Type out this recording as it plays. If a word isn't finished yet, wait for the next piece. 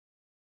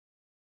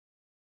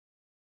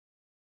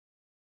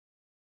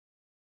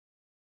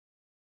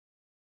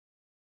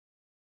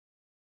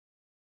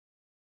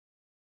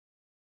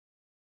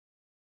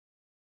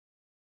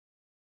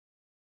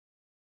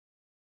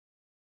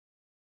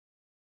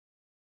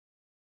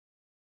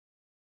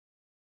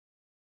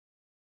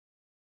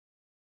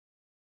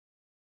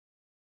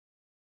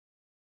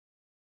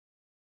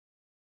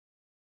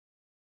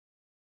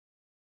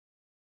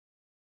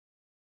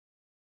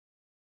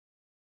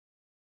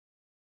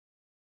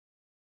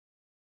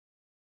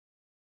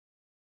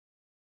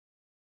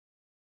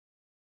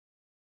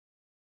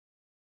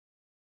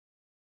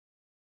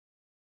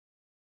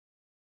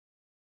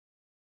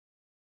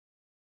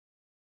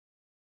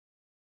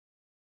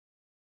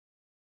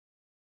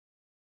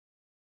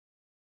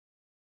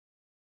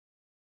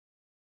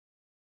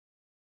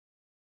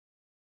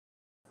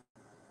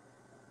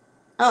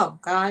Oh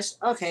gosh.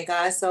 Okay,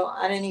 guys. So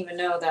I didn't even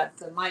know that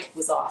the mic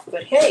was off.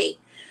 But hey,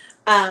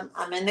 I'm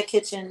in the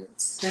kitchen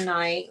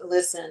tonight.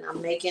 Listen,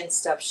 I'm making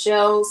stuffed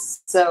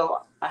shells.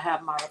 So I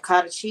have my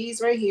ricotta cheese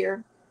right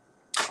here,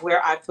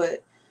 where I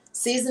put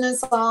seasoning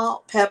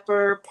salt,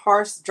 pepper,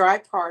 dry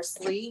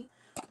parsley.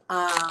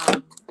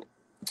 Um,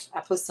 I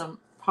put some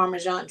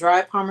Parmesan,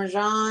 dry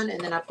Parmesan, and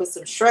then I put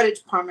some shredded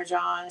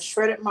Parmesan,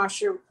 shredded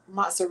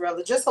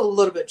mozzarella, just a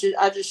little bit.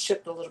 I just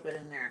shipped a little bit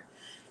in there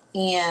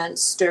and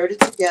stirred it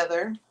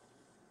together.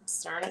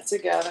 Stirring it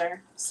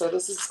together. So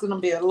this is going to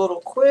be a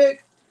little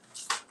quick,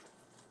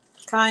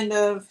 kind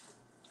of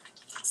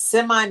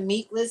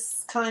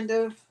semi-meatless kind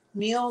of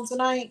meal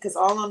tonight, because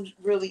all I'm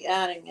really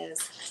adding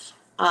is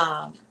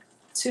um,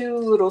 two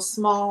little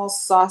small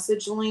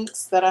sausage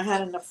links that I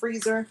had in the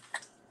freezer.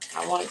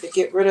 I wanted to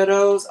get rid of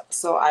those,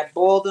 so I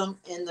boiled them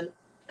in the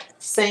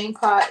same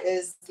pot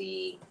as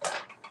the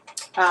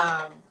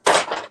um,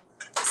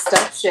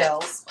 stuffed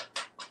shells.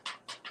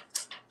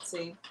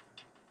 See,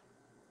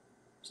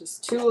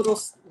 just two little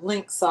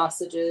link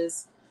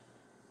sausages.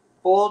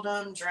 Boiled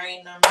them,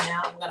 drained them.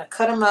 Now I'm gonna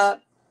cut them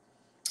up.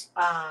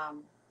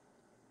 I'm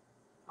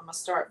gonna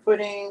start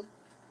putting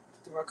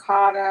the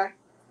ricotta.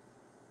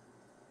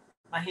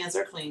 My hands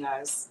are clean,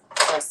 guys.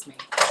 Trust me.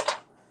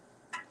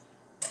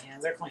 My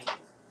hands are clean.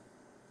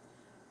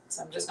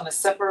 So I'm just gonna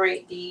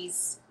separate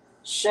these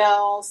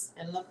shells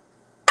in the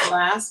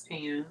glass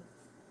pan.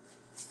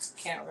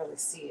 Can't really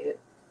see it,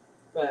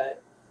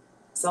 but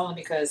it's only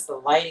because the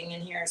lighting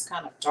in here is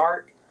kind of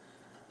dark.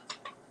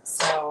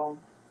 So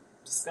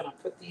I'm just gonna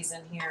put these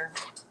in here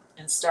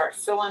and start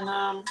filling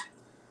them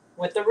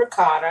with the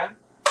ricotta.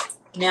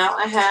 Now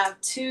I have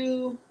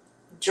two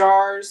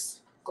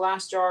jars,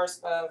 glass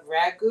jars of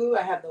ragu.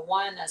 I have the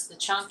one that's the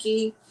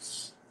chunky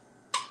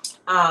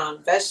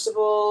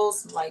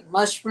vegetables like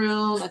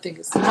mushroom. I think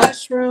it's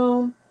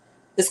mushroom.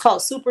 It's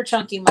called super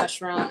chunky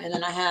mushroom. And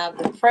then I have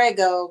the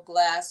Prego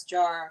glass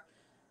jar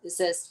that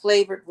says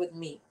flavored with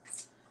meat.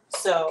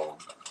 So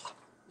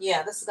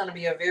yeah, this is going to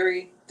be a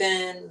very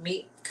thin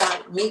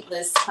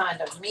meatless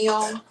kind of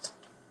meal.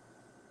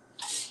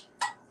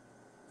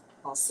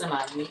 Well,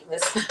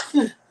 semi-meatless.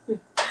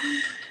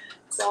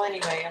 So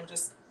anyway, I'm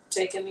just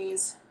taking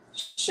these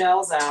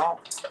shells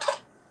out.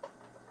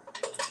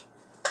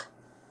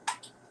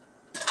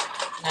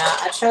 Now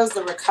I chose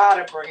the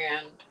ricotta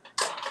brand,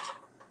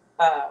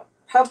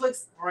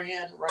 Publix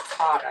brand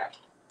ricotta.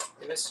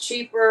 It was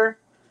cheaper,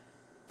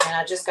 and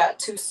I just got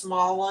two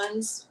small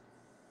ones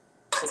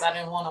because I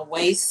didn't want to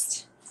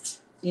waste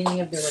any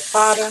of the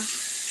ricotta.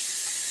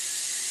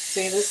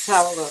 See, this is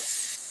how it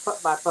looks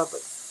by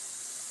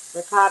Publix.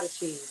 Ricotta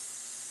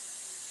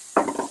cheese.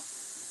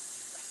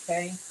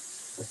 Okay.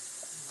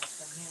 Wash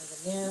my hands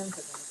again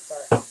because I'm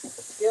going to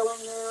start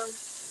peeling them.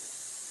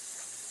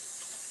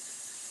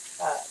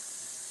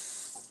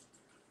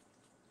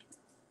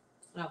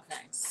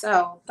 Okay,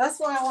 so that's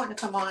why I wanted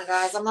to come on,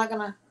 guys. I'm not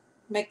going to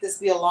make this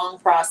be a long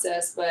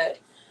process, but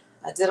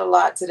I did a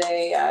lot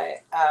today.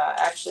 I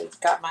actually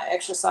got my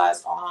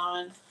exercise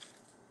on.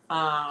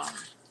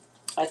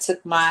 I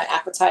took my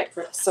appetite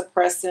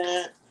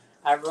suppressant.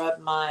 I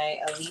rubbed my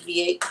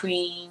Alleviate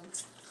cream,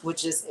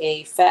 which is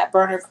a fat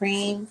burner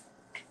cream,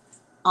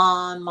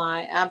 on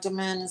my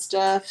abdomen and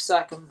stuff so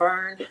I can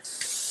burn the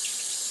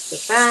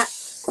fat.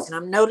 And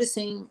I'm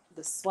noticing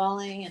the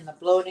swelling and the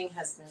bloating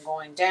has been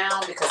going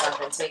down because I've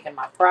been taking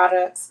my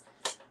products.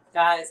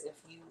 Guys, if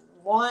you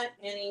want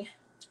any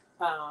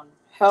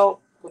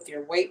help with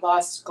your weight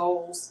loss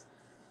goals,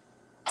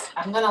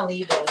 I'm going to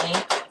leave a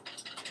link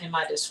in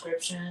my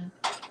description.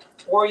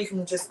 Or you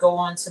can just go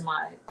on to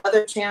my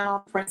other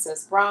channel,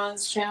 Princess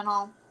Bronze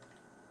channel.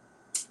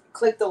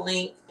 Click the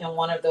link in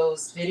one of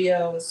those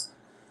videos,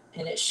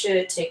 and it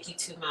should take you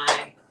to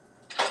my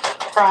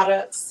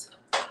products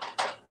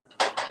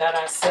that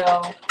I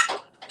sell.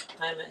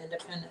 I'm an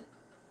independent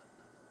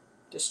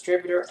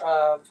distributor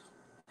of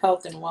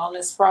health and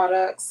wellness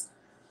products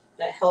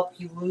that help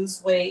you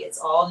lose weight. It's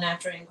all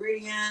natural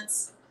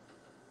ingredients.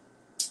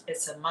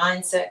 It's a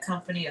mindset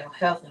company, a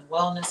health and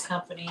wellness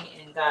company.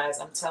 And guys,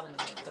 I'm telling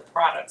you, the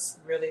products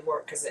really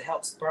work because it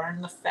helps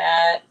burn the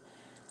fat.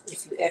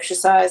 If you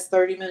exercise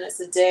 30 minutes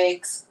a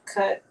day,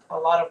 cut a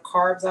lot of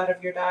carbs out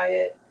of your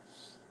diet,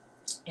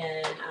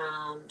 and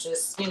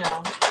just,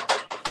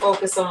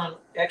 focus on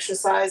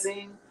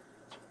exercising,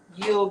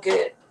 you'll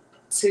get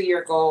to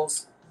your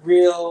goals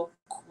real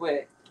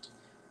quick.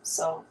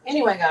 So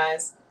anyway,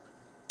 guys,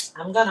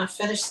 I'm going to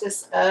finish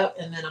this up,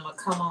 and then I'm going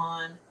to come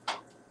on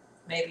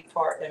make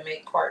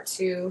part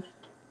two.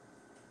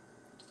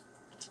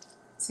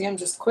 See, I'm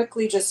just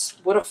quickly,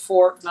 just with a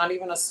fork, not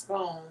even a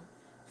spoon,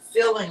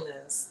 filling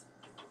these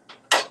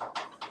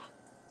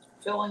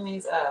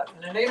up.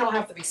 And they don't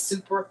have to be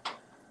super.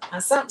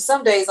 And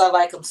some days I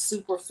like them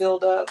super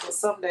filled up, but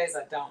some days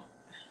I don't.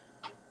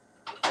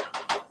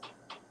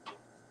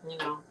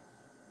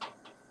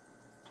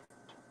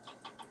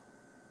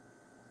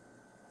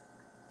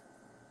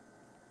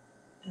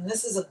 And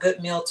this is a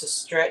good meal to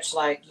stretch.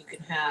 Like you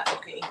can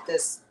eat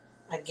this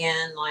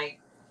again, like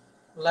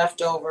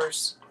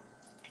leftovers.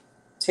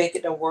 take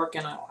it to work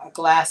in a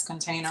glass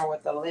container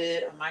with a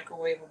lid, a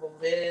microwavable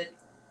lid,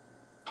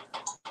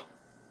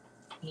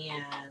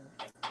 and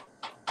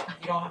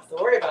you don't have to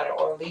worry about it,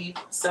 or leave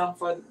some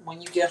for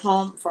when you get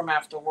home from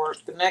after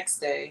work the next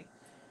day,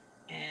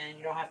 and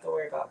you don't have to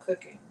worry about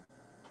cooking.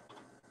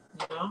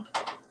 You know?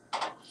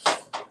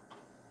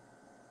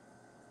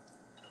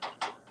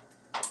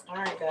 All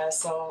right, guys.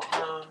 So,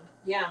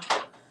 yeah,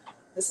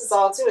 this is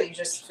all to it. You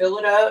just fill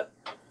it up.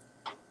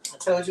 I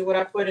told you what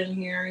I put in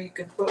here. You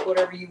can put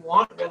whatever you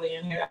want really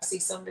in here. I see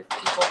some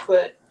people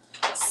put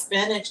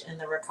spinach in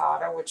the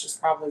ricotta, which is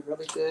probably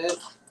really good.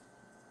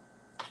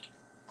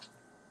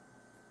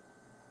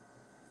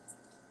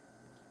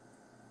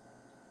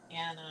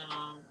 And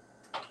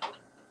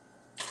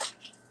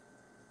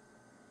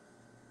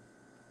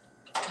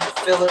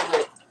fill it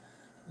with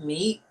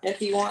meat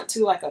if you want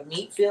to, like a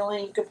meat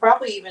filling. You could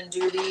probably even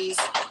do these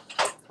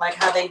like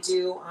how they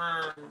do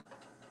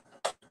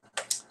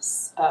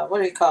what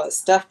do you call it,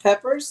 stuffed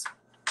peppers,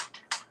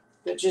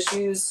 but just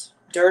use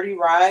dirty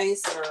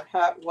rice or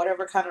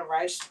whatever kind of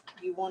rice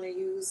you want to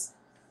use,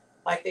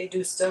 like they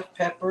do stuffed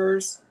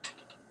peppers,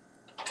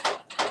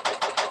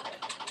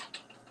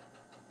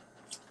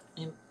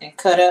 and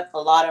cut up a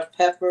lot of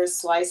peppers,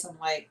 slice them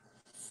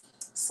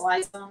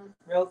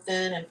real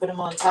thin and put them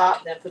on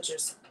top, then put your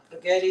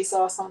spaghetti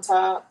sauce on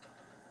top.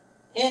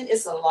 And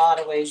it's a lot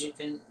of ways you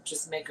can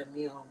just make a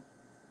meal,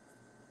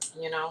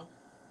 you know,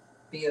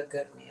 be a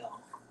good meal.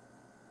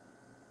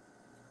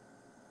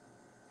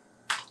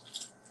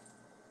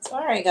 So,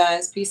 all right,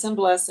 guys, peace and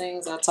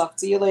blessings. I'll talk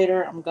to you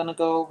later. I'm going to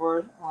go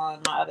over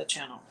on my other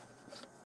channel.